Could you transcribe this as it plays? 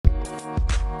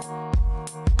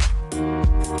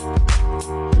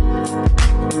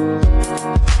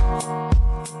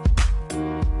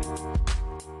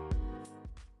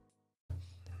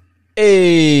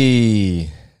Hey,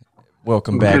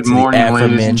 welcome back Good to morning, the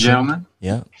aforementioned. ladies and gentlemen.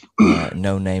 Yeah,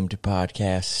 no named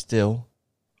podcast still.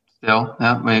 We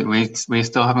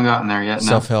still haven't gotten there yet. No.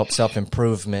 Self-help,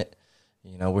 self-improvement.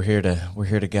 You know, we're here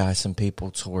to guide some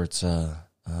people towards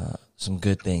some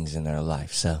good things in their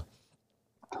life. So,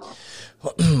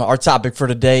 our topic for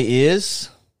today is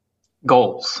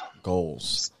Goals.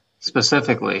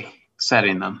 Specifically,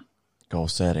 setting them. Goal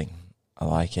setting. I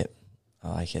like it.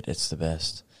 It's the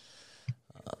best.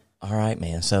 All right,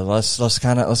 man. So let's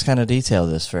kind of detail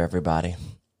this for everybody.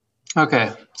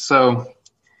 Okay, so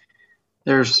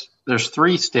there's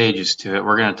three stages to it.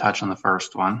 We're going to touch on the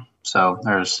first one. So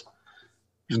there's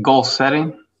goal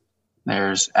setting.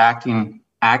 There's acting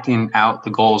out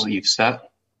the goals that you've set.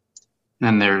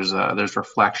 And then there's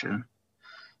reflection.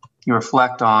 You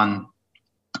reflect on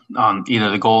either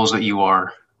the goals that you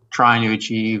are trying to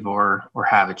achieve or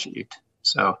have achieved.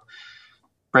 So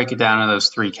break it down into those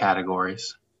three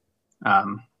categories.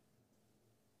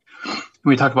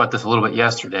 We talked about this a little bit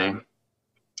yesterday.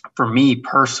 For me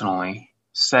personally,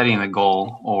 setting the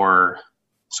goal or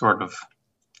sort of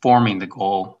forming the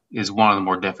goal is one of the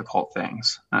more difficult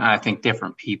things. And I think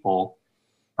different people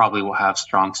probably will have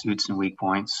strong suits and weak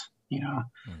points,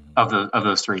 of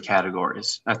those three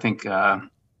categories. I think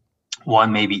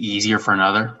one may be easier for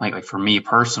another. Like for me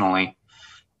personally,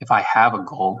 if I have a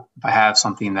goal, if I have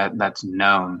something that's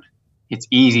known, it's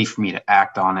easy for me to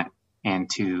act on it and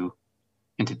to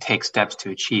take steps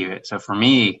to achieve it. So for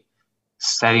me,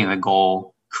 setting the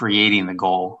goal, creating the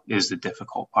goal is the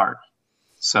difficult part.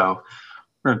 So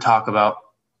we're going to talk about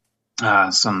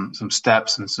some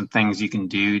steps and some things you can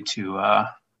do to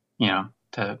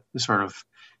sort of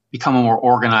become a more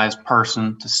organized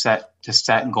person, to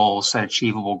set goals, set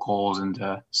achievable goals, and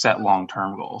to set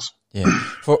long-term goals. Yeah.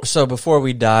 So before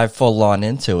we dive full on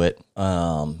into it,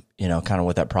 kind of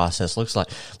what that process looks like,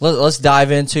 let's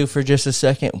dive into for just a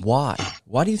second. Why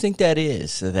do you think that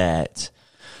is, that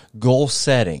goal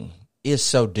setting is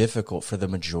so difficult for the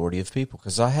majority of people?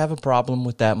 Because I have a problem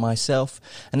with that myself,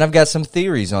 and I've got some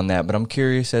theories on that, but I'm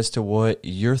curious as to what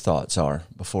your thoughts are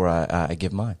before I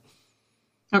give mine.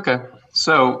 Okay.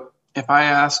 So if I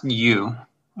ask you,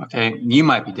 okay, you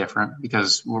might be different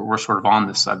because we're sort of on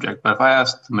this subject, but if I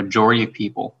ask the majority of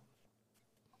people,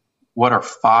 what are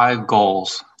 5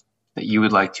 goals that you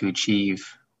would like to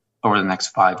achieve over the next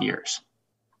 5 years?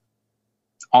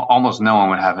 Almost no one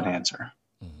would have an answer,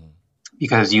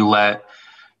 because you let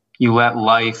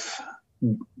life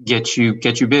get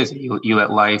you busy. You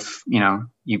let life,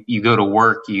 you go to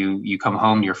work, you come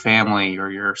home to your family or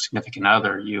your significant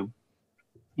other,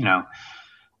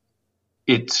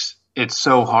 it's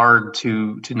so hard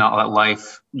to not let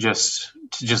life just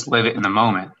live it in the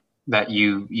moment, that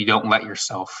you don't let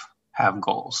yourself have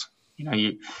goals.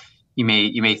 You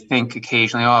may think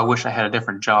occasionally, oh, I wish I had a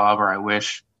different job, or I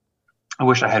wish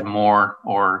I had more,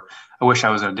 or I wish I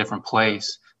was in a different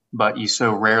place. But you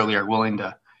so rarely are willing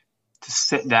to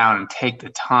sit down and take the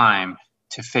time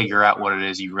to figure out what it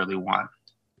is you really want.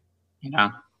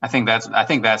 I think that's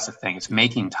the thing. It's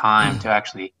making time to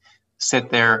actually sit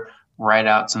there, write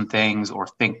out some things, or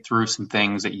think through some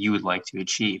things that you would like to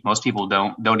achieve. Most people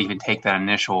don't even take that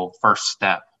initial first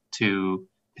step to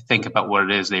think about what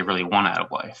it is they really want out of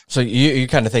life. So you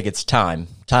kind of think it's time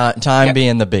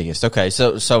being the biggest. Okay,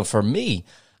 so for me,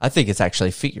 I think it's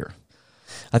actually fear.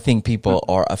 I think people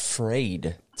are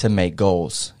afraid to make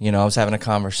goals. I was having a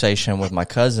conversation with my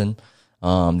cousin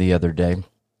the other day,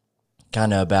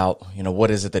 kind of about, what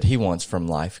is it that he wants from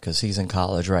life, because he's in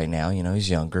college right now, he's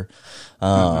younger.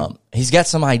 He's got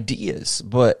some ideas,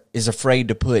 but is afraid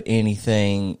to put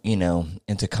anything,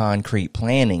 into concrete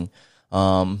planning.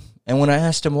 And when I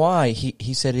asked him why,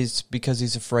 he said it's because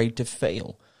he's afraid to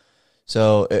fail.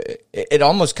 So it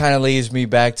almost kind of leads me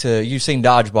back to, you've seen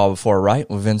Dodgeball before, right?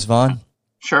 With Vince Vaughn?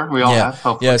 Sure, we all have.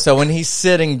 Hopefully. Yeah, so when he's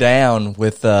sitting down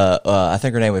with, I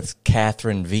think her name was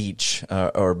Catherine Veach,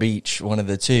 or Beach, one of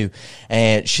the two,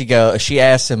 and she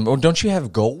asks him, well, don't you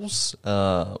have goals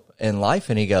in life?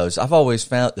 And he goes, I've always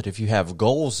found that if you have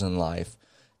goals in life,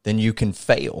 then you can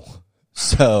fail.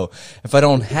 So if I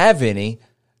don't have any,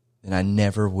 then I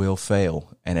never will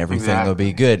fail, and everything will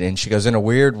be good. And she goes, in a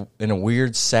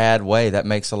weird, sad way, that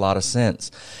makes a lot of sense.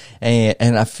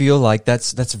 And I feel like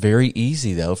that's very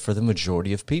easy though for the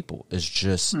majority of people. Is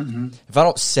just if I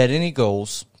don't set any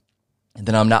goals,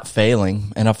 then I'm not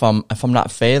failing. And if I'm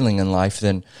not failing in life,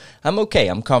 then I'm okay.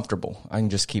 I'm comfortable. I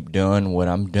can just keep doing what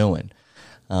I'm doing.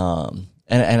 And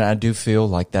I do feel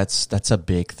like that's a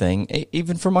big thing,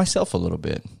 even for myself a little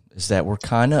bit, is that we're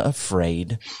kind of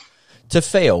afraid to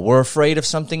fail. We're afraid of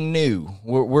something new.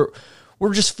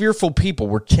 we're just fearful people.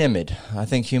 We're timid. I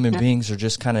think human Yeah. beings are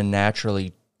just kind of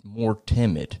naturally more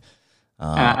timid.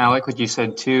 And I like what you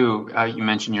said too. You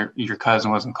mentioned your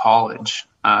cousin was in college.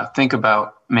 Think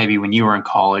about maybe when you were in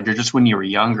college or just when you were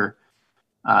younger.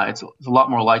 It's a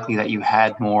lot more likely that you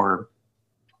had more,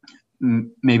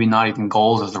 maybe not even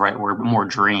goals is the right word, but more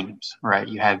dreams, right?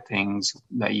 You had things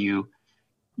that you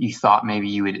thought maybe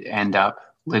you would end up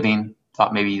living,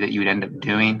 thought maybe that you would end up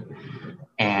doing,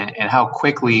 and how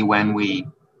quickly when we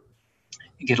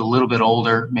get a little bit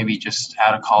older, maybe just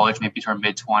out of college, maybe to our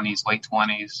mid-20s, late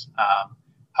 20s,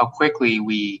 how quickly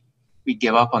we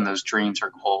give up on those dreams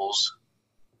or goals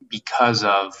because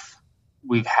of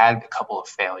we've had a couple of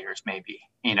failures, maybe,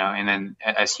 and then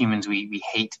as humans, we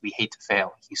hate to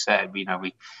fail. Like you said, we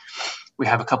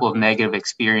have a couple of negative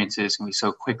experiences, and we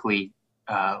so quickly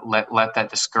let that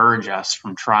discourage us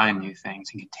from trying new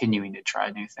things and continuing to try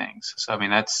new things. So, I mean,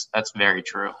 that's very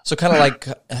true. So kind of like,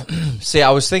 see, I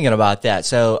was thinking about that.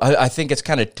 So I think it's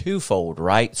kind of twofold,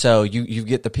 right? So you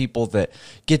get the people that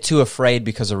get too afraid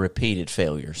because of repeated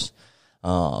failures.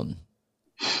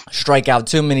 Strike out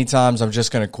too many times, I'm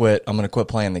just going to quit. I'm going to quit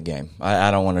playing the game. I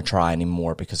don't want to try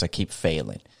anymore because I keep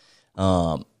failing.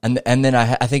 And then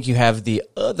I think you have the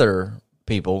other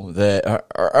people that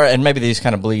are, and maybe these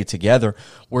kind of bleed together,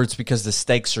 where it's because the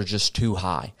stakes are just too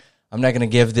high. I'm not going to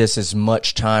give this as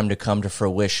much time to come to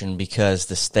fruition because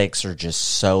the stakes are just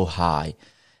so high.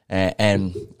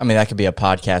 And I mean, that could be a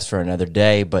podcast for another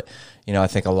day, but, I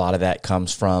think a lot of that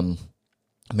comes from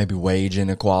maybe wage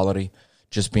inequality,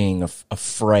 just being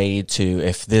afraid to,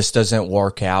 if this doesn't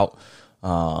work out,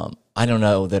 I don't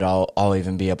know that I'll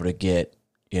even be able to get,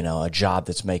 a job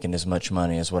that's making as much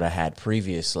money as what I had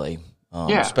previously.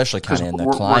 Especially kind of in the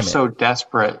climate.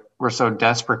 We're so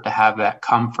desperate to have that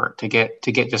comfort, to get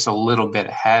just a little bit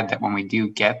ahead, that when we do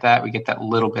get that, we get that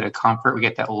little bit of comfort, we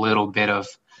get that little bit of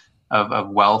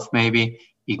wealth. Maybe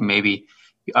you can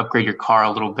you upgrade your car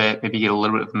a little bit, maybe get a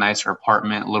little bit of a nicer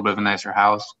apartment, a little bit of a nicer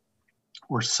house.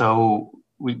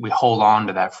 We hold on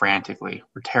to that frantically.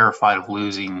 We're terrified of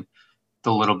losing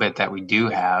the little bit that we do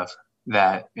have,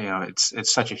 that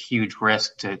it's such a huge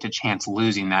risk to chance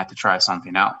losing that to try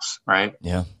something else, right?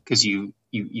 Yeah, because you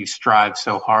strive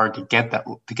so hard to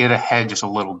get ahead just a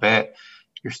little bit.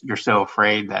 You're so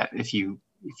afraid that if you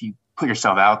put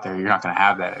yourself out there, you're not going to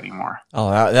have that anymore. Oh,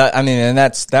 and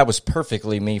that was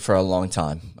perfectly me for a long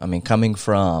time. I mean, coming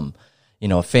from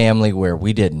a family where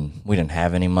we didn't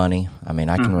have any money. I mean,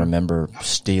 I can remember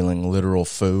stealing literal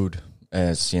food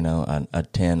as, a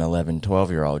 10, 11,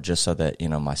 12-year-old, just so that,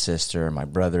 my sister, my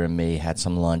brother, and me had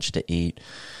some lunch to eat.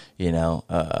 I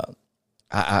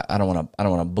don't want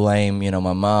to blame,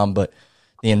 my mom, but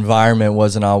the environment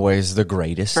wasn't always the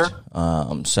greatest. Sure.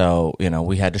 So,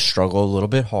 we had to struggle a little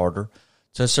bit harder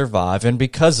to survive. And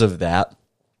because of that,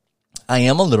 I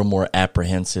am a little more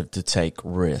apprehensive to take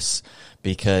risks,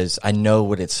 because I know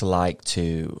what it's like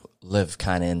to live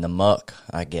kind of in the muck,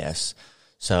 I guess.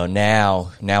 So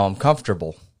now I'm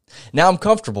comfortable. Now I'm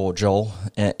comfortable, Joel,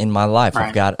 in my life.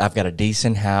 Right. I've got a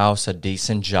decent house, a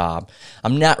decent job.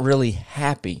 I'm not really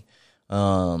happy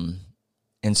in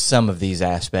some of these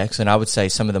aspects, and I would say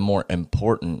some of the more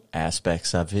important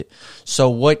aspects of it.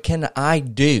 So what can I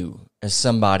do as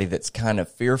somebody that's kind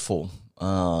of fearful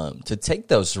to take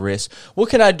those risks?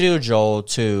 What can I do, Joel,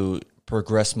 to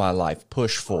progress my life,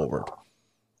 push forward?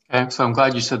 Okay, so I'm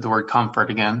glad you said the word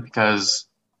comfort again, because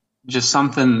just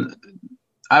something,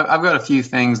 I've got a few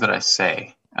things that I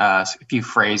say, a few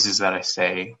phrases that I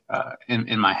say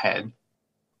in my head.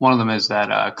 One of them is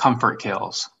that comfort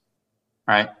kills,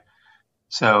 right?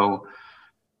 So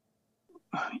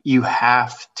you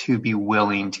have to be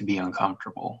willing to be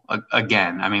uncomfortable.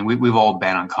 Again, I mean, we've all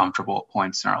been uncomfortable at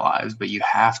points in our lives, but you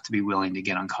have to be willing to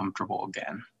get uncomfortable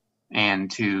again,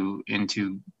 and to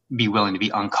be willing to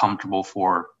be uncomfortable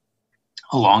for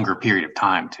a longer period of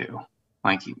time too.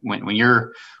 Like when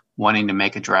you're wanting to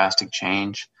make a drastic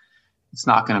change, it's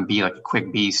not going to be like a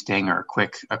quick bee sting or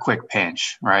a quick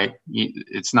pinch, right?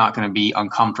 It's not going to be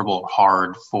uncomfortable or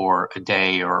hard for a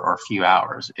day or a few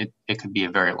hours. It could be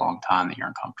a very long time that you're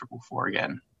uncomfortable for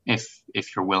again, if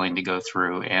you're willing to go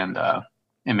through and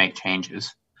make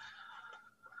changes.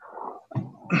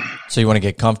 So you want to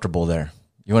get comfortable there.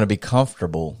 You want to be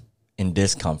comfortable in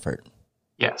discomfort.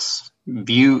 Yes.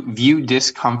 View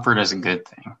discomfort as a good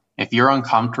thing. If you're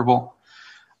uncomfortable,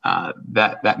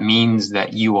 that means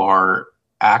that you are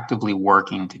actively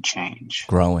working to change.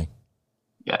 Growing.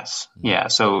 Yes. Yeah.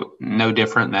 So no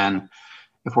different than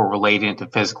if we're relating it to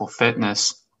physical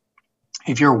fitness.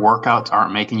 If your workouts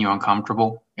aren't making you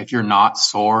uncomfortable, if you're not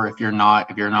sore, if you're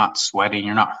not sweating,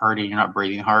 you're not hurting, you're not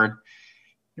breathing hard,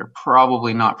 you're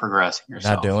probably not progressing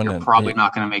yourself. Not doing you're it. probably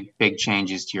not going to make big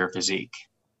changes to your physique.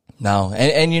 No.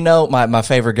 And you know, my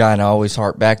favorite guy, and I always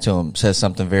hark back to him, says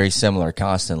something very similar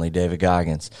constantly, David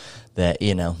Goggins, that,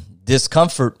 you know,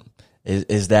 discomfort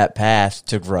is that path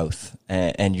to growth.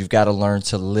 And you've got to learn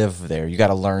to live there. You got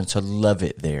to learn to love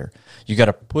it there. You got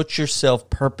to put yourself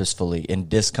purposefully in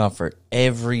discomfort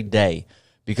every day,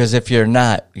 because if you're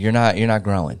not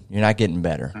growing. You're not getting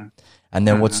better. And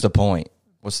then what's the point?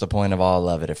 What's the point of all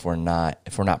of it if we're not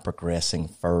progressing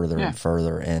further and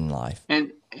further in life?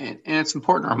 And it's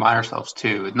important to remind ourselves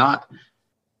too, not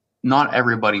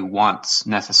everybody wants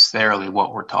necessarily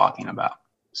what we're talking about.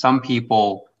 Some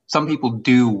people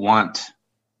do want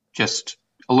just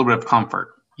a little bit of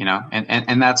comfort, you know,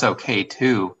 and that's okay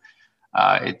too.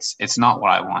 It's not what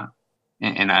I want,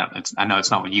 and I know it's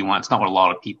not what you want. It's not what a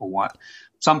lot of people want.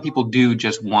 Some people do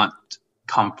just want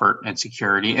comfort and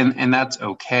security, and that's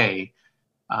okay.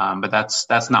 But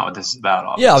that's not what this is about,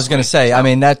 obviously. Yeah, I was going to say, so, I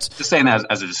mean, that's just saying that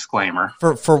as a disclaimer.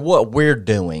 For what we're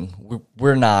doing,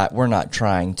 we're not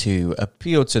trying to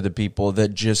appeal to the people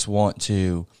that just want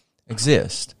to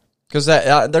exist, because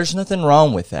there's nothing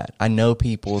wrong with that. I know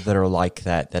people that are like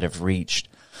that have reached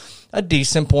a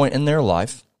decent point in their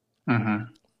life,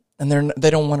 and they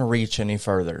don't want to reach any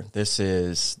further. This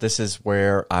is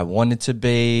where I wanted to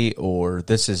be, or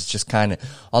this is just kind of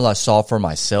all I saw for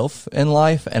myself in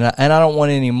life, and I don't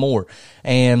want any more.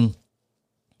 And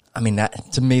I mean,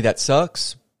 that, to me, that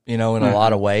sucks, you know, in a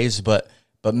lot of ways. But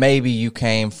maybe you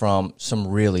came from some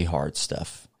really hard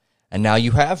stuff, and now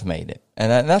you have made it,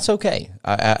 and that's okay.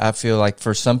 I feel like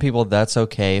for some people that's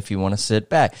okay if you want to sit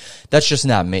back. That's just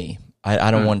not me. I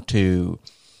don't want to.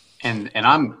 And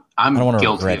I'm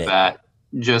guilty of that.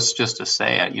 Just to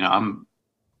say it, you know, I'm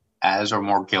as or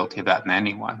more guilty of that than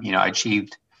anyone. You know, I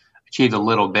achieved a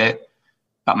little bit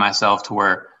about myself to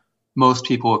where most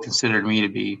people would consider me to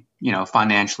be, you know,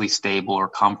 financially stable or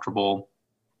comfortable.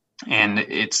 And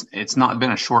it's not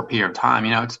been a short period of time.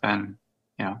 You know, it's been,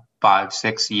 you know,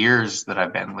 5-6 years that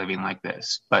I've been living like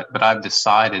this. But I've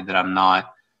decided that I'm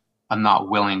not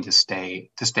willing to stay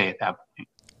at that point.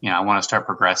 You know, I want to start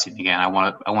progressing again. I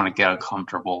want to get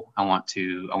uncomfortable. I want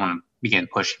to begin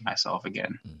pushing myself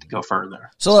again to go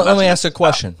further. So let me ask a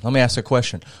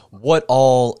question. What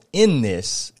all in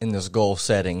this goal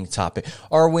setting topic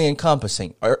are we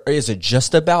encompassing? Is it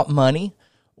just about money,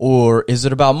 or is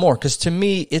it about more? Because to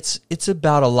me, it's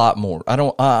about a lot more.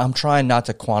 I'm trying not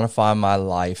to quantify my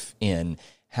life in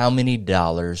how many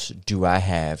dollars do I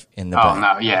have in the bank. Oh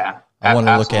no, yeah. I want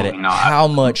to look at it. Not. How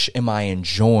much am I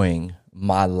enjoying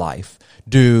my life?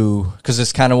 Because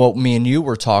it's kind of what me and you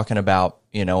were talking about,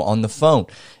 you know, on the phone.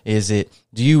 Do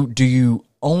you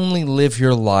only live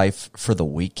your life for the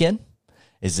weekend?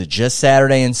 Is it just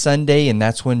Saturday and Sunday, and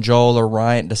that's when Joel or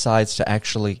Ryan decides to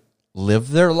actually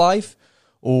live their life?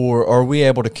 Or are we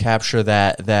able to capture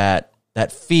that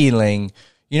feeling,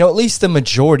 you know, at least the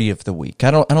majority of the week? I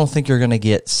don't think you're going to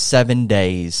get 7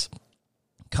 days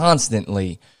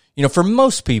constantly, you know, for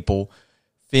most people,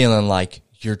 feeling like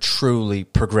you're truly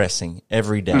progressing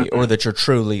every day, or that you're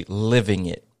truly living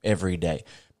it every day.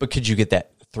 But could you get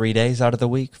that 3 days out of the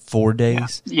week, 4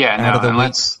 days? Yeah, no, and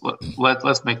let's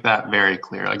make that very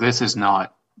clear. Like, this is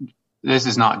not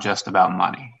just about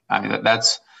money. I mean,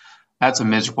 that's a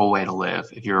miserable way to live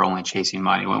if you're only chasing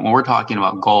money. When we're talking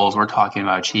about goals, we're talking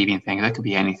about achieving things. That could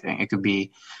be anything. It could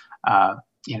be,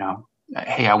 you know,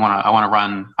 hey, I want to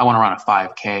run a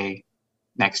 5K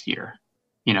next year.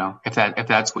 You know, if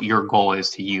that's what your goal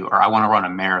is to you, or I want to run a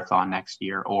marathon next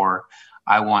year, or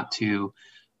I want to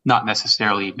not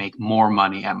necessarily make more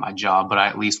money at my job, but I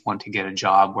at least want to get a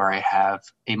job where I have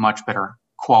a much better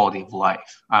quality of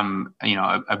life. You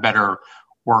know, a better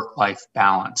work-life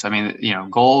balance. I mean, you know,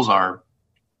 goals are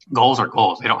goals.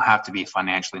 They don't have to be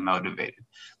financially motivated.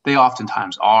 They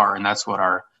oftentimes are, and that's what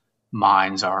our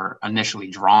minds are initially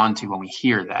drawn to when we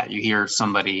hear that. You hear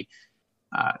somebody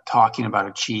talking about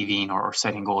achieving or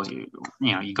setting goals, you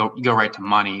go right to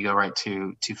money, you go right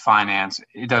to finance.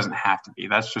 It doesn't have to be.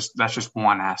 That's just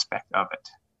one aspect of it.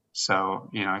 So,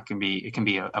 you know, it can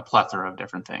be a plethora of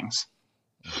different things.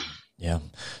 Yeah.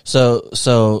 So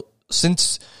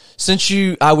since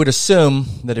I would assume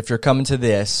that if you're coming to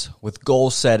this with goal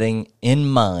setting in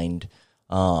mind,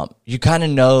 you kind of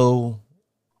know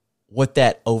what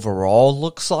that overall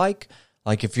looks like.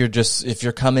 Like if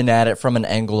you're coming at it from an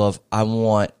angle of, I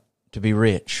want to be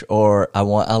rich, or I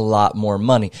want a lot more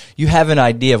money, you have an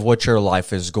idea of what your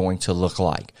life is going to look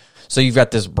like. So you've got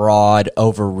this broad,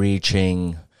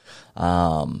 overreaching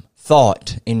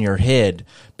thought in your head,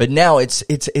 but now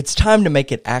it's time to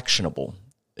make it actionable.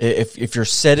 If you're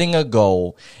setting a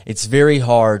goal, it's very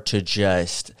hard to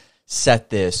just set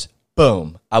this,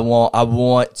 boom, I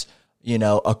want,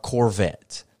 a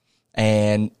Corvette.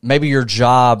 And maybe your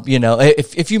job,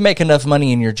 if you make enough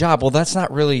money in your job, well, that's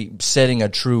not really setting a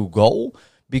true goal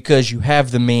because you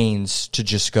have the means to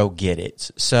just go get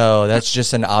it. So that's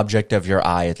just an object of your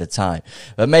eye at the time.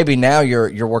 But maybe now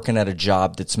you're working at a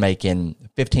job that's making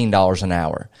 $15 an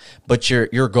hour, but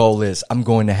your goal is, I'm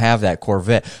going to have that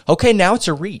Corvette. Okay, now it's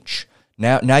a reach.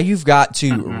 Now you've got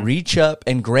to reach up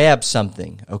and grab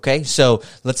something. Okay, so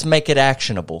let's make it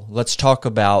actionable. Let's talk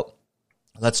about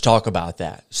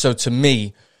that. So to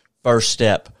me, first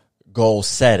step, goal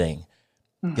setting.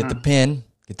 Get the pen,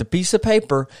 get the piece of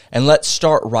paper, and let's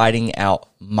start writing out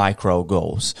micro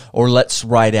goals, or let's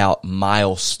write out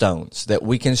milestones that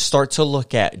we can start to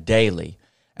look at daily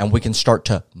and we can start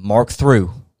to mark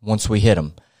through once we hit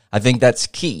them. I think that's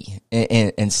key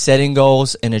in setting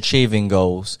goals and achieving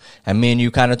goals. And me and you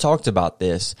kind of talked about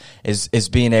this, is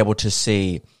being able to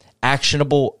see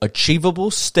actionable,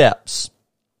 achievable steps.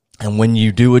 And when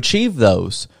you do achieve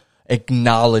those,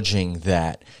 acknowledging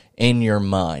that in your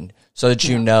mind so that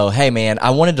you know, hey, man, I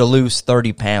wanted to lose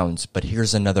 30 pounds, but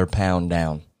here's another pound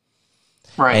down.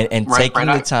 Right. And taking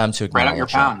the time to acknowledge write out your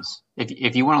pounds.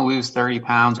 If you want to lose 30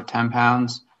 pounds or 10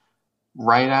 pounds,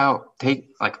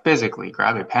 physically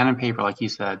grab a pen and paper, like you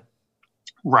said,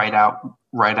 write out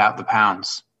the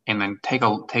pounds, and then take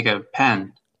a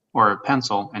pen or a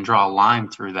pencil and draw a line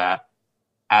through that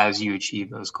as you achieve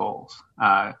those goals.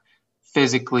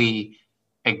 Physically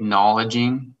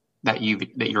acknowledging that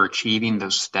you're achieving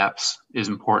those steps is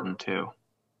important too.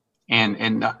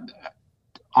 And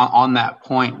on that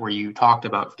point where you talked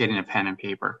about getting a pen and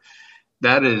paper,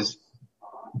 that is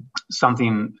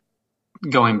something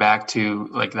going back to,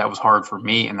 like, that was hard for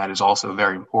me, and that is also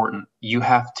very important. You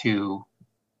have to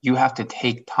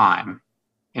take time,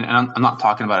 and I'm not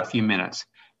talking about a few minutes.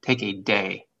 Take a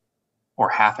day or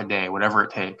half a day, whatever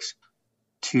it takes,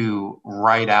 to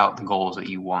write out the goals that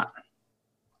you want.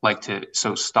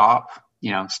 So stop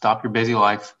your busy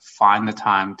life, find the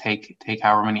time, take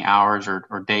however many hours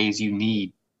or days you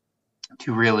need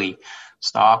to really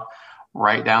stop,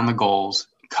 write down the goals,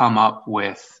 come up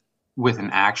with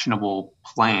an actionable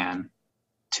plan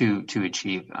to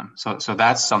achieve them. So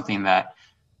that's something that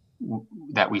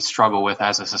we struggle with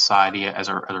as a society, as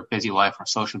our busy life, our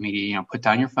social media. Put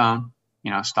down your phone,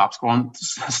 stop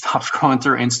scrolling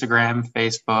through Instagram,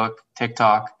 Facebook,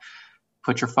 TikTok.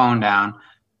 Put your phone down,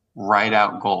 write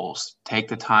out goals. Take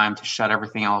the time to shut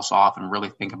everything else off and really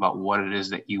think about what it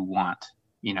is that you want,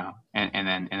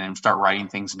 and then start writing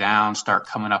things down, start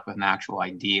coming up with an actual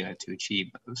idea to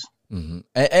achieve those. Mm-hmm.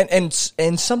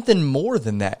 And something more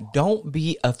than that, don't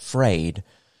be afraid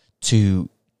to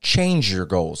change your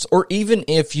goals. Or even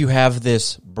if you have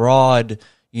this broad,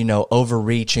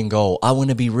 overreaching goal, I want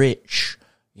to be rich,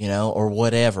 or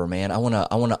whatever, man. I want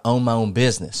to own my own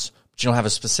business. But you don't have a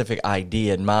specific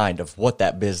idea in mind of what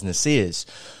that business is.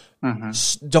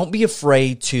 Mm-hmm. Don't be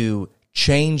afraid to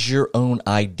change your own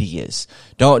ideas.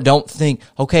 Don't think,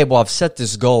 okay, well, I've set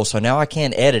this goal, so now I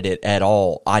can't edit it at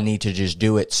all. I need to just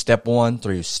do it step 1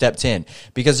 through step 10.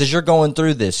 Because as you're going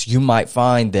through this, you might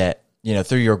find that,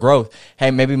 through your growth, hey,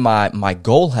 maybe my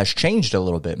goal has changed a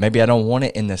little bit. Maybe I don't want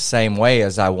it in the same way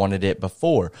as I wanted it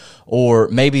before. Or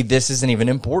maybe this isn't even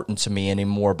important to me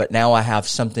anymore, but now I have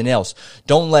something else.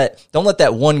 Don't let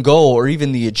that one goal, or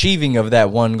even the achieving of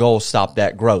that one goal, stop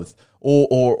that growth.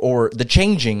 Or the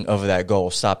changing of that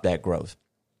goal stop that growth.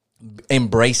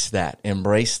 Embrace that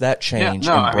change.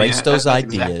 Embrace those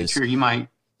ideas. Exactly true.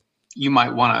 You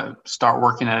might want to start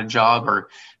working at a job, or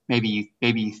maybe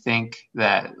you think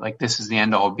that, like, this is the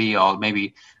end all be all.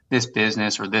 Maybe this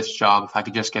business or this job, if I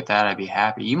could just get that, I'd be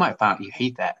happy. You might find out you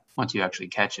hate that once you actually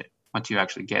catch it, once you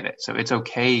actually get it. So it's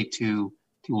okay to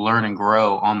learn and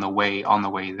grow on the way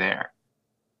there.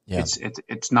 Yeah.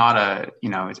 It's not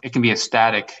it can be a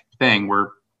static thing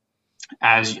where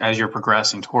as you're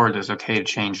progressing towards, it's okay to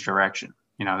change direction.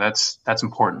 That's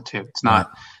important too. It's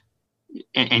not,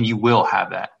 and you will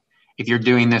have that if you're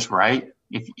doing this right.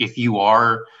 If you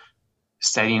are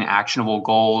setting actionable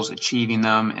goals, achieving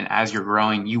them, and as you're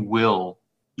growing,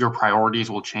 your priorities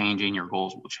will change and your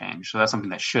goals will change. So that's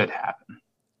something that should happen.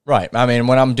 Right. I mean,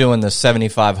 when I'm doing the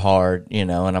 75 hard,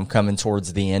 and I'm coming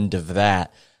towards the end of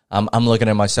that, I'm looking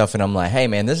at myself and I'm like, hey,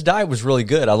 man, this diet was really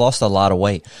good. I lost a lot of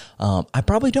weight. I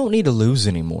probably don't need to lose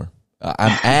anymore.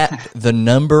 I'm at the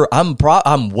number.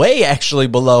 I'm way actually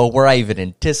below where I even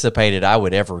anticipated I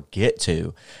would ever get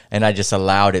to, and I just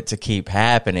allowed it to keep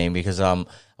happening because I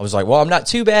was like, well, I'm not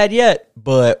too bad yet.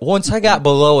 But once I got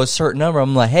below a certain number,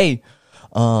 I'm like, hey,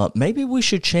 maybe we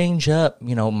should change up,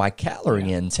 my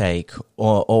calorie intake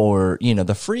or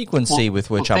the frequency with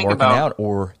which I'm working out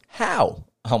or how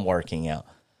I'm working out.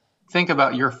 Think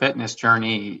about your fitness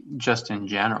journey just in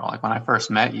general. Like when I first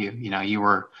met you, you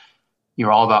were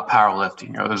all about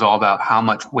powerlifting. It was all about how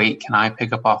much weight can I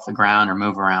pick up off the ground or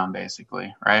move around,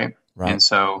 basically, right? And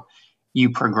so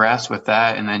you progress with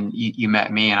that, and then you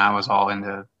met me, and I was all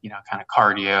into kind of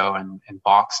cardio and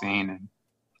boxing and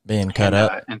being cut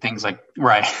up and things like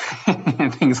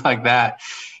and things like that.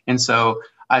 And so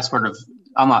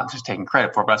I'm not just taking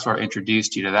credit for it, but I sort of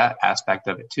introduced you to that aspect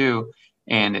of it too,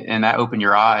 and that opened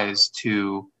your eyes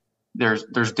to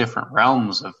there's different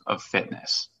realms of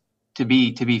fitness. To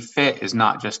be fit is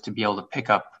not just to be able to pick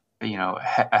up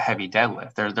a heavy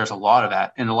deadlift. There's a lot of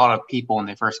that, and a lot of people when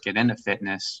they first get into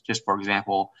fitness, just for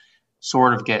example,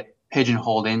 sort of get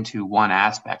pigeonholed into one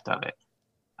aspect of it.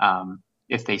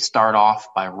 If they start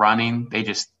off by running, they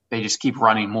just keep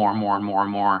running more and more and more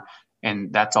and more,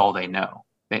 and that's all they know.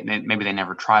 Maybe they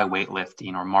never try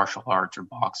weightlifting or martial arts or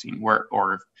boxing,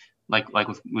 or like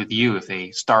with you, if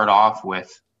they start off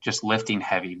with just lifting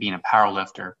heavy, being a power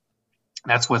lifter,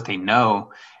 that's what they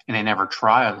know, and they never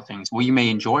try other things. Well, you may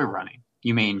enjoy running,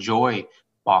 you may enjoy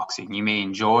boxing, you may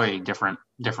enjoy different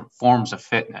forms of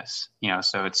fitness.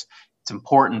 So it's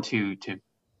important to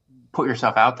put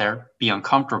yourself out there, be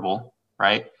uncomfortable,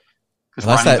 right?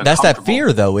 Well, that's that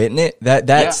fear, though, isn't it?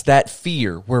 That's that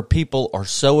fear where people are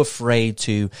so afraid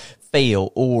to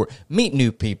fail or meet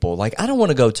new people. Like, I don't want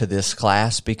to go to this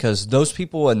class because those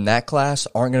people in that class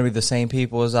aren't going to be the same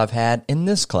people as I've had in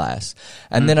this class.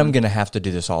 And then I'm going to have to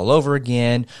do this all over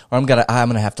again, or I'm going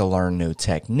to have to learn new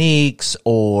techniques,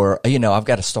 or, I've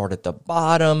got to start at the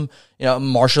bottom.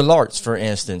 Martial arts, for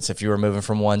instance, if you were moving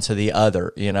from one to the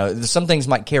other, some things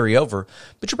might carry over,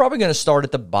 but you're probably going to start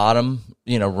at the bottom,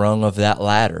 rung of that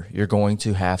ladder. You're going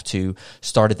to have to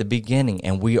start at the beginning,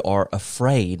 and we are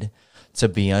afraid to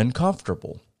be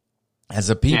uncomfortable. As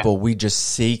a people, we just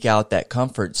seek out that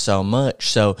comfort so much.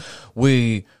 So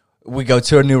we go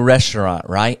to a new restaurant,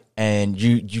 right? And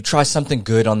you try something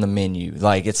good on the menu.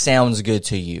 Like, it sounds good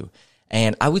to you.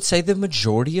 And I would say the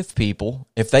majority of people,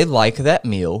 if they like that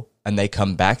meal and they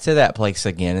come back to that place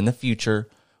again in the future,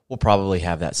 will probably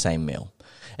have that same meal.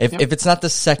 If it's not the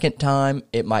second time,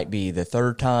 it might be the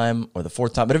third time or the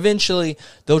fourth time. But eventually,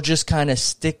 they'll just kind of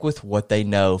stick with what they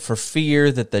know for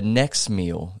fear that the next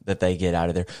meal that they get out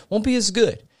of there won't be as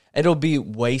good. It'll be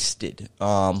wasted.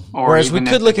 Whereas we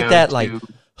could look at that like,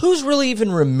 who's really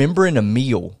even remembering a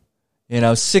meal?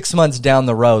 6 months down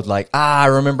the road, like, I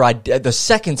remember the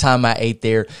second time I ate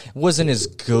there, it wasn't as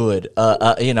good.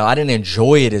 I didn't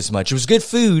enjoy it as much. It was good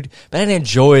food, but I didn't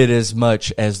enjoy it as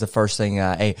much as the first thing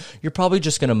I ate. You're probably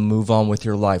just going to move on with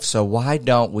your life. So why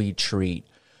don't we treat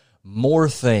more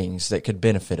things that could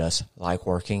benefit us, like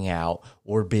working out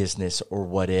or business or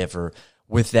whatever,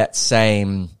 with that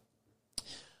same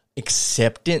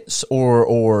acceptance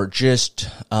or just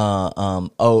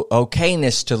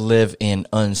okayness to live in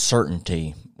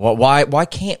uncertainty? Why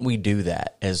can't we do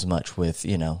that as much with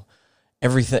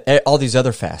everything, all these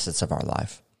other facets of our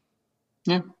life?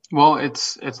 Yeah, well,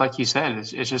 it's like you said,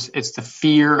 it's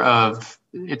fear of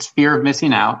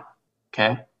missing out.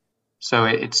 Okay, so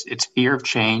it's fear of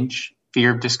change,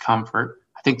 fear of discomfort.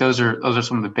 I think those are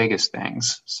some of the biggest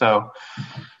things. So,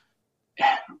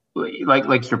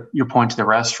 like your point to the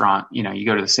restaurant, you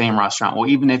go to the same restaurant. Well,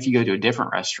 even if you go to a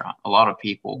different restaurant, a lot of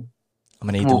people, I'm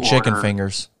gonna eat them chicken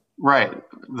fingers. Right,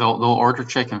 they'll order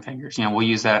chicken fingers. We'll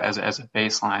use that as a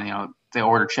baseline. They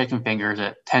order chicken fingers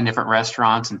at 10 different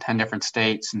restaurants in 10 different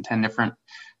states and 10 different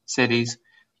cities.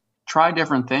 Try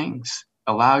different things.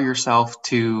 Allow yourself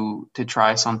to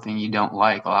try something you don't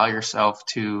like. Allow yourself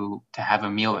to have a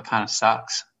meal that kind of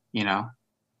sucks.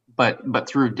 But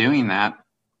through doing that,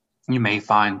 you may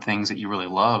find things that you really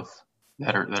love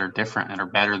that are different, that are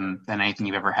better than anything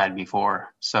you've ever had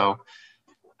before. So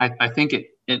I think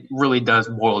it really does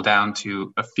boil down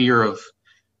to a fear of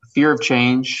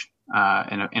change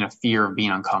and a fear of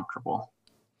being uncomfortable.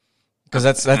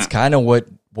 Because that's kind of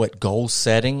what goal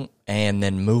setting and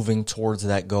then moving towards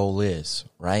that goal is,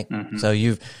 right? Mm-hmm. So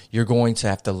you're going to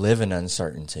have to live in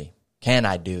uncertainty. Can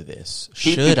I do this?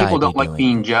 Should I? People don't like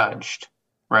being judged.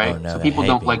 Right. Oh, no, so people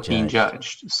don't like being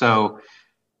judged. So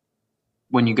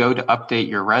when you go to update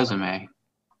your resume,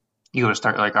 you go to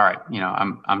start like, all right,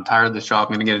 I'm tired of this job.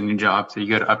 I'm going to get a new job. So you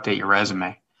go to update your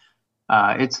resume.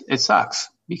 It sucks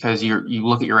because you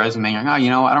look at your resume and you're like,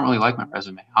 I don't really like my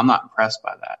resume. I'm not impressed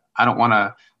by that. I don't want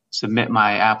to submit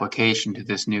my application to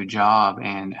this new job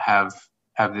and have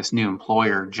this new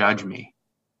employer judge me,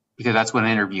 because that's what an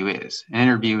interview is. An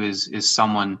interview is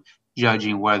someone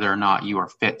judging whether or not you are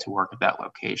fit to work at that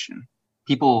location.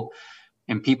 People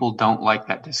don't like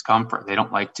that discomfort. They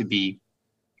don't like to be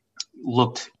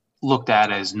looked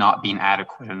at as not being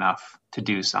adequate enough to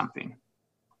do something.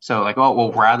 So like, oh,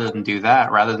 well, rather than do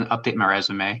that, rather than update my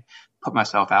resume, put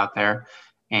myself out there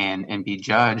and be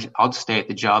judged, I'll just stay at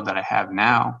the job that I have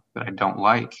now that I don't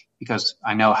like, because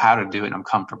I know how to do it and I'm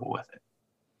comfortable with it.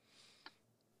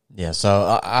 Yeah.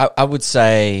 So I would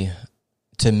say,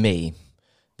 to me,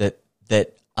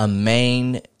 that a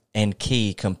main and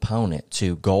key component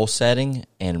to goal setting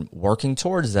and working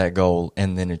towards that goal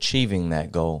and then achieving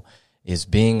that goal is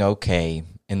being okay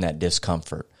in that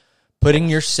discomfort. Putting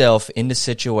yourself into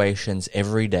situations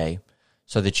every day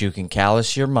so that you can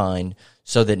callous your mind,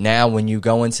 so that now when you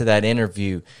go into that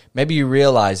interview, maybe you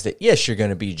realize that, yes, you're going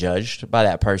to be judged by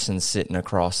that person sitting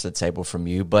across the table from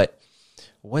you, but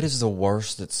what is the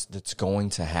worst that's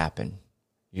going to happen?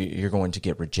 You're going to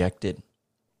get rejected.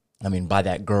 I mean, by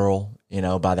that girl,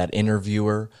 by that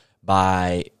interviewer,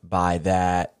 by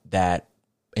that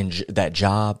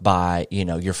job, by,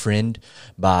 your friend,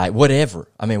 by whatever.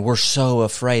 I mean, we're so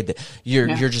afraid that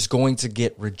you're just going to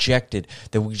get rejected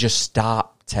that we just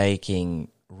stop taking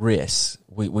risks.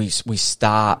 We just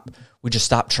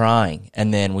stop trying,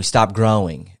 and then we stop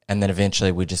growing, and then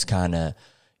eventually we just kind of,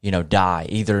 die.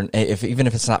 Even if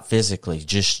it's not physically,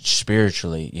 just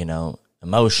spiritually,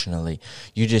 emotionally,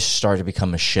 you just start to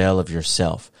become a shell of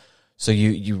yourself. So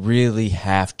you really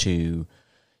have to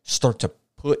start to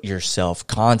put yourself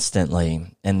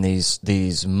constantly in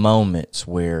these moments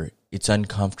where it's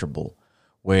uncomfortable,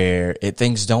 where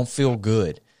things don't feel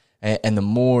good. And the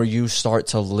more you start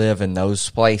to live in those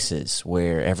places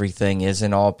where everything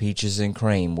isn't all peaches and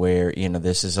cream, where,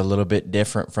 this is a little bit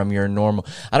different from your normal.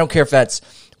 I don't care if that's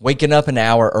waking up an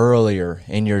hour earlier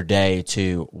in your day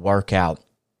to work out,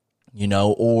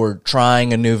 or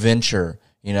trying a new venture,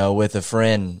 with a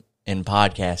friend in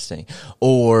podcasting,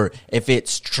 or if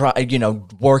it's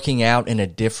working out in a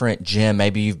different gym.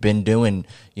 Maybe you've been doing,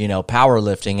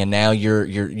 powerlifting, and now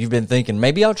you've been thinking,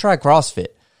 maybe I'll try CrossFit.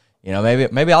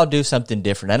 Maybe I'll do something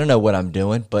different. I don't know what I'm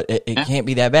doing, but it can't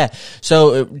be that bad.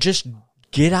 So just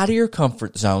get out of your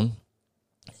comfort zone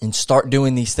and start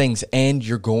doing these things, and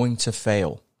you're going to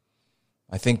fail.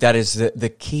 I think that is the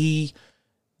key.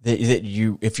 That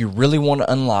if you really want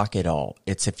to unlock it all,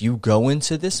 it's if you go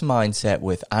into this mindset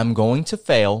with, I'm going to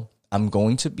fail, I'm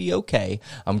going to be okay,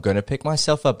 I'm going to pick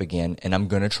myself up again, and I'm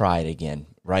going to try it again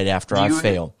right after I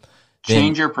fail.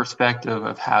 Change your perspective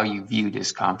of how you view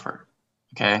discomfort.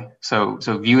 Okay, so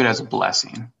view it as a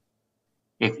blessing.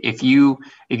 If you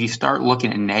start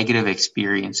looking at negative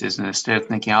experiences, and instead of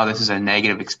thinking, oh, this is a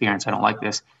negative experience, I don't like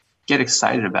this, get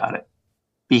excited about it.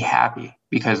 Be happy,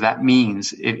 because that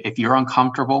means if you're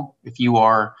uncomfortable, if you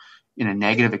are in a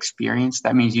negative experience,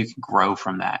 that means you can grow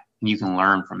from that and you can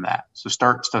learn from that.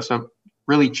 So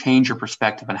really change your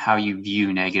perspective on how you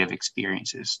view negative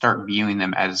experiences. Start viewing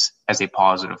them as a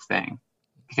positive thing,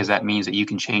 because that means that you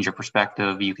can change your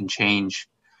perspective. You can change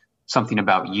something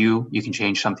about you. You can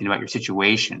change something about your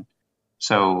situation.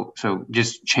 So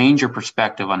just change your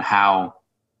perspective on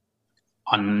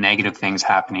negative things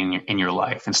happening in your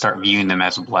life, and start viewing them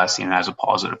as a blessing and as a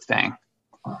positive thing.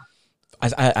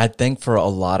 I think for a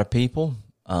lot of people,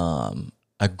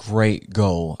 a great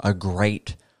goal, a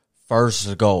great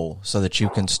first goal, so that you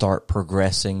can start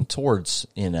progressing towards,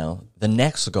 the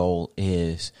next goal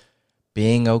is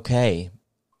being okay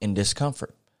in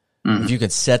discomfort. Mm-hmm. If you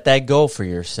could set that goal for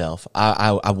yourself,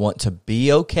 I want to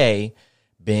be okay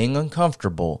being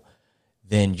uncomfortable,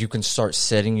 then you can start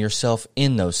setting yourself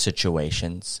in those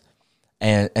situations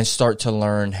and start to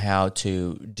learn how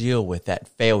to deal with that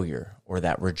failure or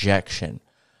that rejection,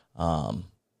 or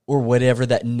whatever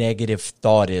that negative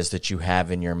thought is that you have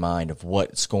in your mind of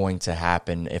what's going to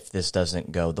happen if this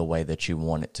doesn't go the way that you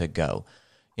want it to go.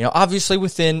 Obviously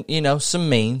within, some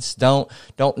means. Don't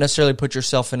necessarily put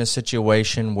yourself in a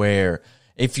situation where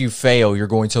if you fail, you're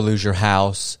going to lose your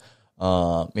house,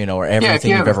 or everything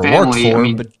you've ever worked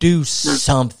for, but do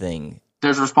something.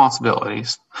 There's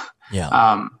responsibilities.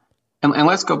 Yeah. And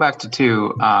let's go back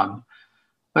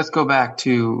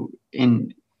to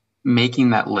in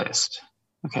making that list.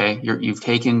 Okay. You've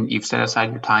set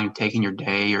aside your time, you've taken your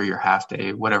day or your half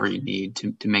day, whatever you need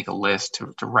to make a list,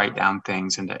 to write down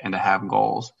things and to have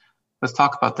goals. Let's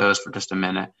talk about those for just a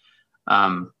minute.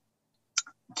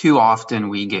 Too often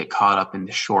we get caught up in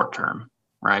the short term,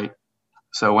 right?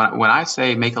 So when I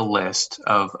say make a list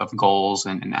of goals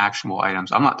and actionable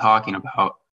items, I'm not talking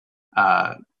about,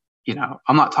 I'm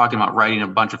not talking about writing a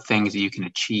bunch of things that you can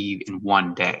achieve in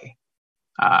one day.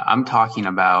 I'm talking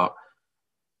about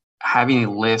having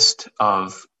a list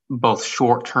of both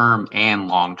short-term and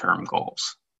long-term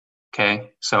goals.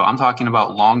 Okay. So I'm talking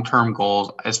about long-term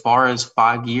goals as far as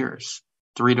 5 years,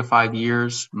 3 to 5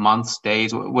 years, months,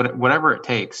 days, whatever it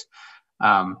takes.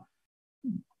 Don't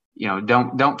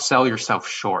sell yourself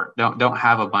short. Don't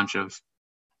have a bunch of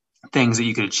things that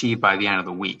you could achieve by the end of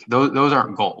the week. Those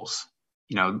aren't goals.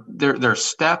 There's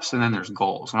steps and then there's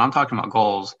goals. When I'm talking about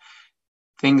goals,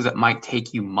 things that might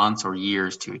take you months or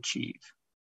years to achieve.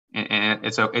 And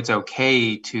it's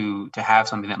okay to have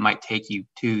something that might take you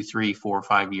 2, 3, 4,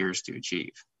 5 years to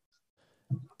achieve.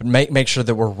 But make sure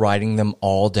that we're writing them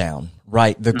all down.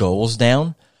 Write the goals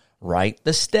down. Write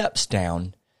the steps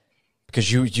down,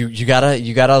 because you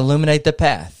gotta illuminate the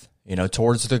path,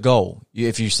 towards the goal.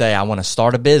 If you say, I want to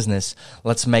start a business,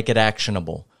 let's make it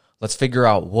actionable. Let's figure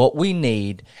out what we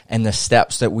need and the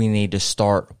steps that we need to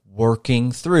start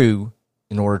working through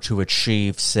in order to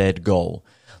achieve said goal.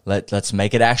 Let's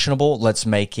make it actionable. Let's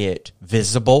make it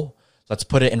visible. Let's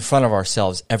put it in front of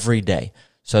ourselves every day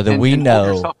so that we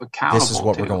know this is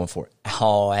what we're going for.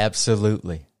 Oh,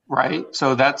 absolutely. Right.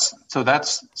 So we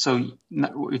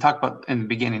talked about in the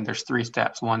beginning, there's 3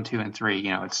 steps, 1, 2, and 3.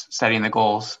 It's setting the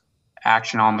goals,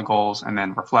 action on the goals, and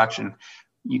then reflection.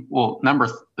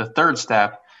 The third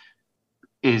step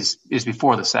is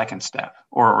before the second step,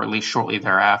 or at least shortly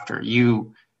thereafter.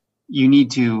 You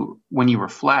need to, when you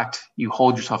reflect, you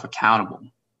hold yourself accountable.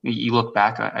 You look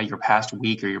back at your past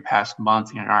week or your past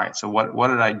month, and all right, so what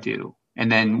did I do?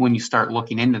 And then when you start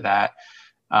looking into that,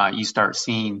 you start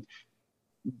seeing,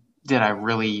 did I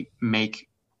really make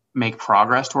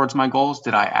progress towards my goals?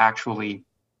 Did I actually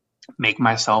make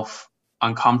myself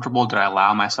uncomfortable? Did I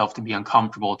allow myself to be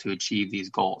uncomfortable to achieve these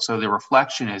goals? So the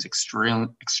reflection is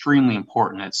extremely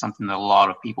important. It's something that a lot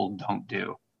of people don't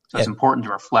do. So it's important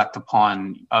to reflect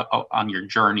upon on your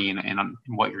journey and on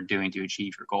what you're doing to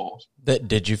achieve your goals.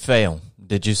 Did you fail?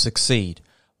 Did you succeed?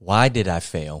 Why did I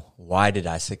fail? Why did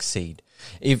I succeed?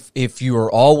 If you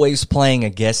are always playing a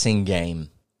guessing game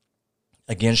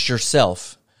against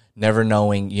yourself, never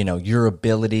knowing, your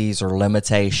abilities or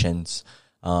limitations,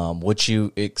 what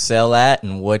you excel at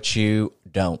and what you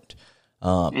don't,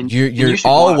 you're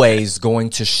always going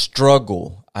to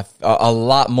struggle a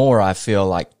lot more, I feel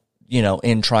like,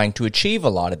 in trying to achieve a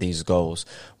lot of these goals.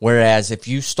 Whereas if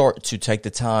you start to take the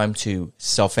time to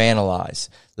self-analyze,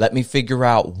 let me figure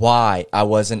out why I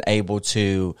wasn't able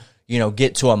to,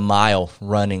 get to a mile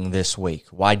running this week.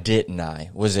 Why didn't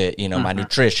I? Was it, my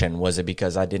nutrition? Was it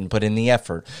because I didn't put in the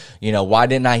effort? Why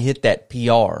didn't I hit that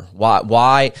PR?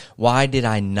 Why did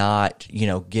I not,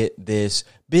 get this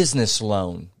business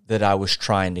loan that I was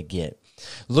trying to get?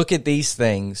 Look at these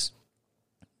things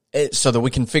so that we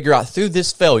can figure out through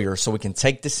this failure, so we can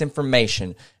take this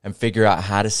information and figure out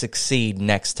how to succeed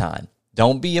next time.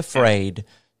 Don't be afraid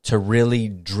to really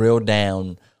drill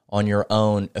down on your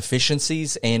own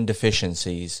efficiencies and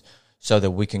deficiencies so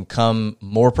that we can come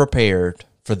more prepared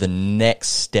for the next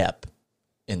step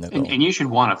in the goal. And you should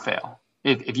want to fail.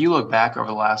 If you look back over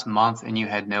the last month and you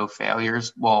had no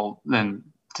failures, well, then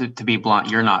to be blunt,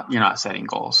 you're not setting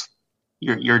goals.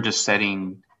 You're just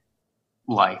setting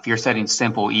life. You're setting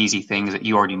simple, easy things that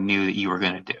you already knew that you were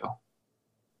going to do.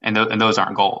 And those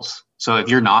aren't goals. So if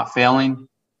you're not failing,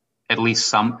 at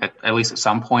least at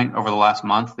some point over the last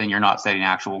month, then you're not setting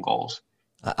actual goals.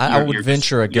 I would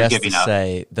venture a guess to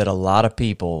say that a lot of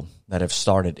people that have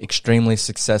started extremely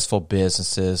successful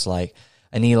businesses like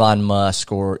an Elon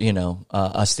Musk or,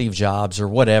 a Steve Jobs or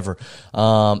whatever,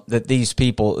 that these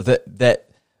people, that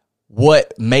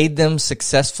what made them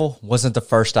successful wasn't the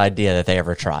first idea that they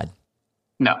ever tried.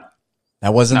 No.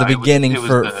 That wasn't the beginning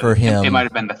for him. It might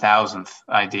have been the 1,000th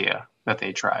idea that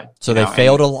they tried. So they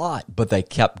failed a lot, but they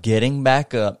kept getting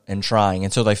back up and trying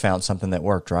until they found something that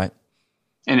worked, right?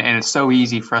 And it's so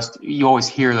easy for us. You always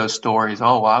hear those stories.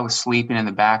 Oh, well, I was sleeping in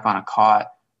the back on a cot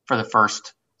for the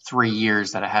first 3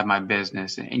 years that I had my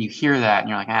business. And you hear that and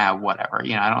you're like, whatever. I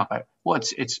don't know if well,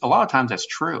 it's a lot of times that's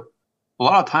true. A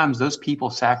lot of times those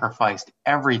people sacrificed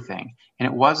everything, and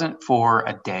it wasn't for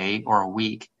a day or a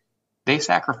week. They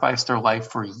sacrificed their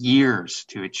life for years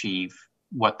to achieve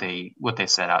what they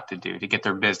set out to do, to get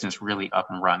their business really up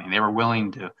and running. They were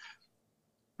willing to,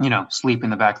 sleep in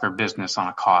the back of their business on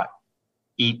a cot,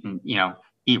 eat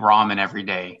ramen every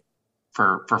day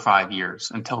for 5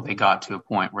 years until they got to a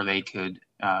point where they could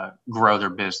grow their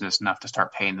business enough to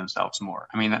start paying themselves more.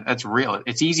 I mean, that's real.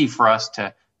 It's easy for us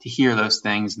to hear those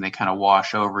things and they kind of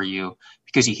wash over you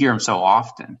because you hear them so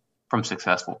often from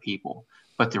successful people.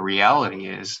 But the reality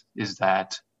is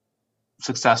that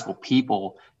successful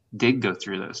people did go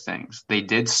through those things. They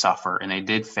did suffer and they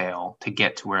did fail to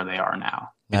get to where they are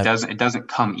now. It doesn't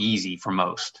come easy for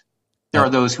most. There are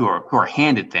those who are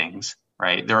handed things,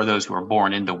 right? There are those who are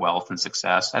born into wealth and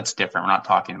success. That's different. We're not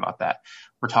talking about that.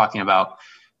 We're talking about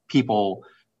people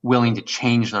willing to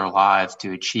change their lives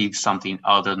to achieve something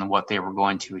other than what they were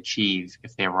going to achieve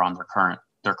if they were on their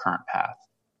current path.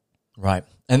 Right.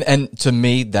 And to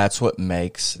me, that's what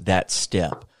makes that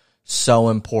step so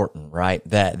important, right?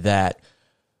 That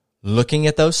looking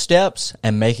at those steps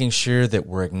and making sure that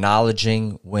we're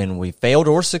acknowledging when we failed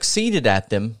or succeeded at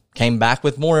them, came back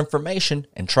with more information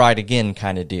and tried again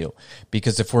kind of deal.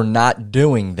 Because if we're not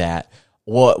doing that,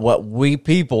 what we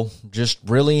people just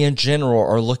really in general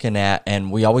are looking at,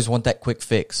 and we always want that quick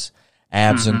fix.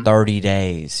 Abs in 30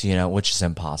 days, which is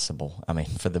impossible. I mean,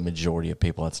 for the majority of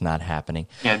people, it's not happening.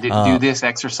 Yeah, do this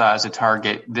exercise to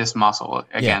target this muscle.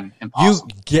 Again,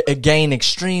 impossible. You gain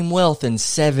extreme wealth in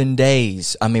 7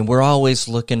 days. I mean, we're always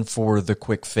looking for the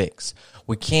quick fix.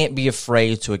 We can't be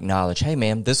afraid to acknowledge, hey,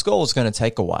 man, this goal is going to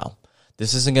take a while.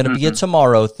 This isn't going to be a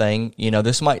tomorrow thing.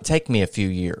 This might take me a few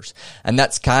years. And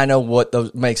that's kind of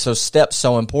what makes those steps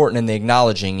so important in the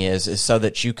acknowledging is so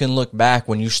that you can look back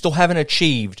when you still haven't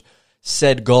achieved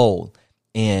said goal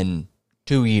in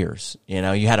 2 years. You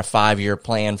had a 5-year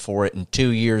plan for it, and 2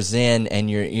 years in, and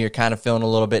you're kind of feeling a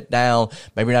little bit down,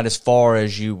 maybe not as far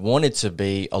as you wanted to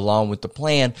be along with the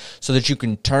plan, so that you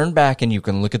can turn back and you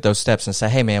can look at those steps and say,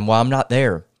 hey man, well, I'm not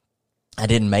there. I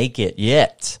didn't make it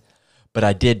yet, but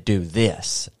I did do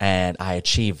this and I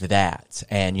achieved that.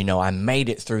 And, I made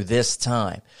it through this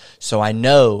time. So I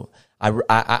know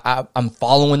I'm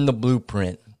following the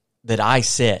blueprint that I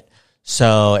set.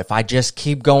 So if I just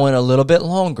keep going a little bit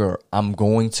longer, I'm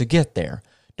going to get there.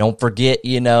 Don't forget,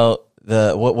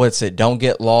 what's it? Don't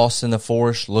get lost in the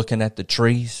forest looking at the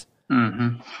trees.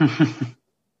 Mm-hmm.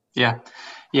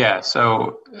 Yeah.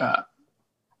 So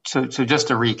just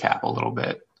to recap a little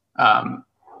bit,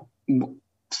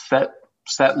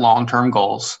 set long-term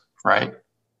goals, right?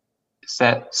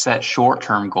 Set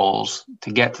short-term goals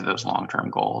to get to those long-term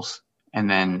goals, and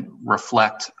then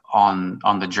reflect on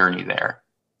the journey there.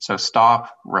 So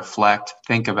stop, reflect,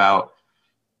 think about,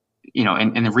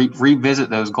 and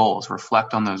revisit those goals,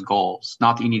 reflect on those goals.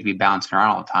 Not that you need to be bouncing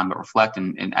around all the time, but reflect.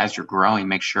 And as you're growing,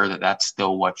 make sure that that's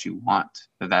still what you want,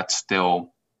 that's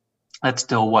still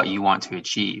what you want to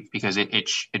achieve, because it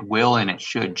will and it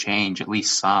should change at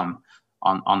least some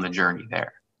on the journey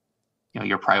there.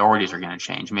 Your priorities are going to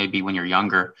change. Maybe when you're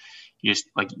younger, you just,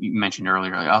 like you mentioned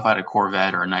earlier, like, if I had a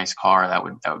Corvette or a nice car, that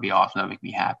would be awesome. That would make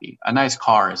me happy. A nice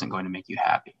car isn't going to make you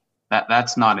happy.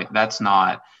 That's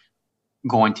not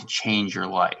going to change your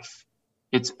life.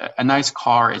 It's a nice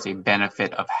car is a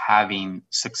benefit of having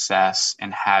success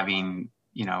and having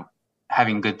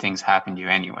good things happen to you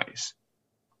anyways.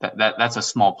 That's a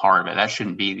small part of it. That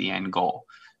shouldn't be the end goal.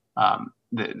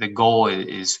 The goal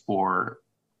is for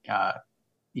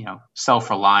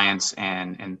self-reliance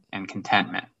and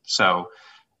contentment. So,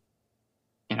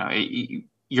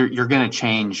 you're going to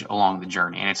change along the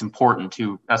journey, and it's important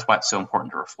that's why it's so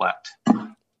important to reflect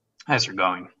as you're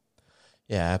going.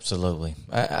 Yeah, absolutely.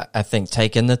 I think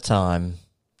taking the time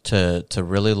to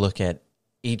really look at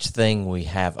each thing we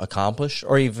have accomplished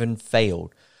or even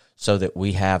failed, so that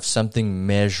we have something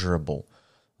measurable,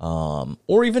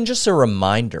 or even just a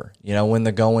reminder, when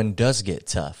the going does get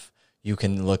tough. You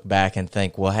can look back and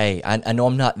think, well, hey, I know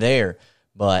I'm not there,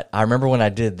 but I remember when I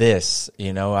did this, I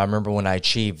remember when I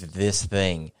achieved this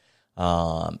thing.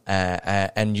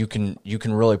 And you can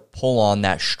really pull on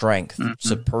that strength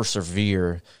to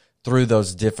persevere through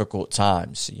those difficult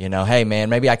times. Hey man,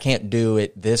 maybe I can't do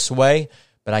it this way,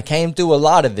 but I came through a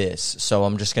lot of this. So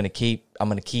I'm going to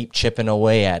keep chipping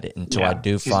away at it until I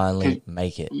do finally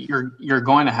make it. You're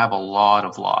going to have a lot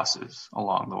of losses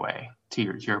along the way. To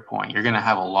your point, you're going to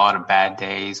have a lot of bad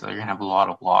days. You're going to have a lot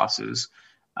of losses.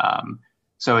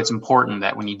 So it's important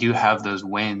that when you do have those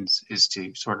wins, is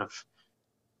to sort of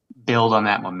build on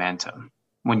that momentum.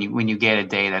 When you get a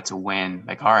day that's a win,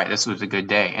 like, all right, this was a good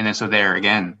day. And then so there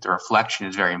again, the reflection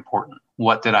is very important.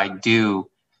 What did I do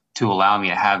to allow me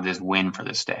to have this win for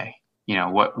this day?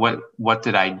 What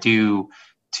did I do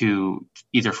to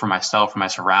either for myself or my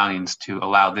surroundings to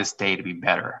allow this day to be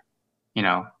better?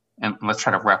 And let's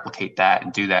try to replicate that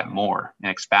and do that more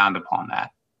and expound upon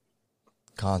that.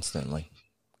 Constantly.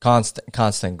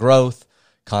 Constant growth,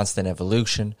 constant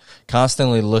evolution,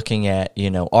 constantly looking at,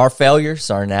 our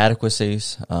failures, our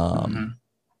inadequacies.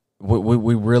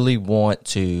 We really want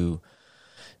to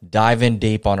dive in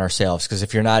deep on ourselves, because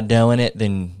if you're not doing it,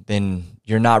 then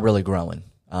you're not really growing.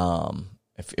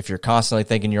 If you're constantly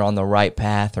thinking you're on the right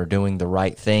path or doing the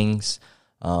right things,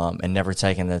 and never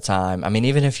taking the time. I mean,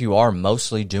 even if you are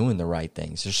mostly doing the right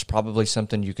things, there's probably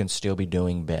something you can still be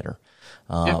doing better,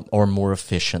 or more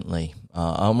efficiently,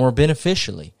 more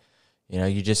beneficially.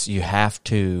 You have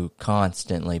to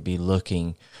constantly be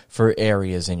looking for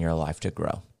areas in your life to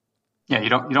grow. Yeah, you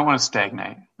don't want to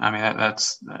stagnate. I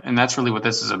mean, that's really what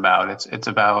this is about. It's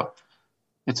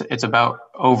about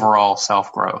overall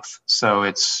self growth. So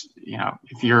it's,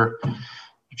 if you're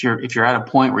at a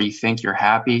point where you think you're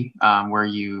happy, where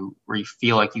you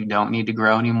feel like you don't need to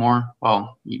grow anymore,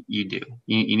 well, you do.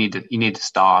 You need to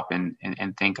stop and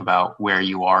think about where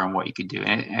you are and what you could do.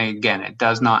 And again, it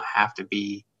does not have to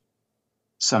be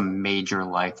some major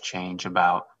life change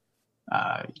about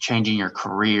changing your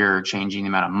career, changing the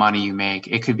amount of money you make.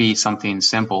 It could be something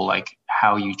simple like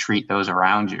how you treat those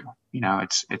around you.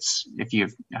 It's if you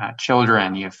have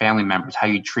children, you have family members, how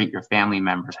you treat your family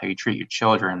members, how you treat your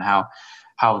children, how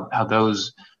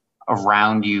those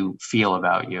around you feel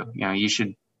about you. You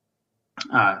should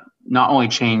not only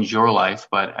change your life,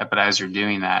 but as you're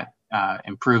doing that,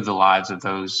 improve the lives of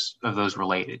those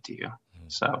related to you.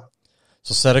 So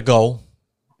set a goal.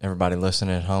 Everybody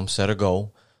listening at home, set a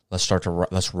goal.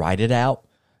 Let's write it out,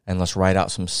 and let's write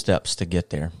out some steps to get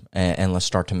there, and let's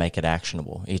start to make it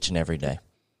actionable each and every day.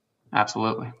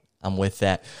 Absolutely. I'm with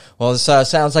that. Well, this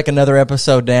sounds like another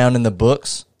episode down in the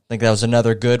books. I think that was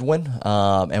another good one,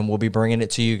 and we'll be bringing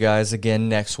it to you guys again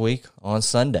next week on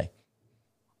Sunday.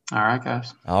 All right,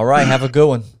 guys. All right, have a good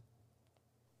one.